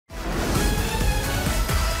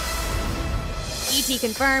She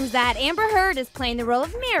confirms that Amber Heard is playing the role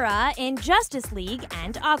of Mera in Justice League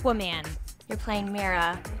and Aquaman. You're playing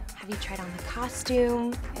Mera. Have you tried on the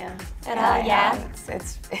costume? Yeah. At all? Yeah.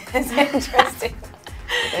 It's interesting.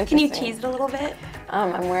 Can you tease it a little bit?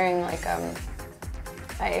 I'm wearing like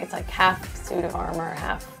it's like half suit of armor,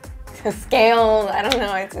 half scale. I don't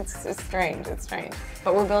know. It's just strange. It's strange.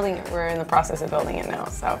 But we're building it. We're in the process of building it now,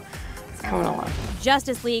 so it's coming along.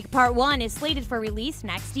 Justice League Part 1 is slated for release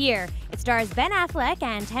next year. It stars Ben Affleck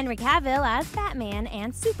and Henry Cavill as Batman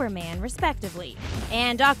and Superman, respectively.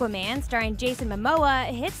 And Aquaman, starring Jason Momoa,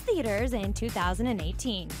 hits theaters in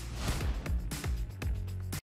 2018.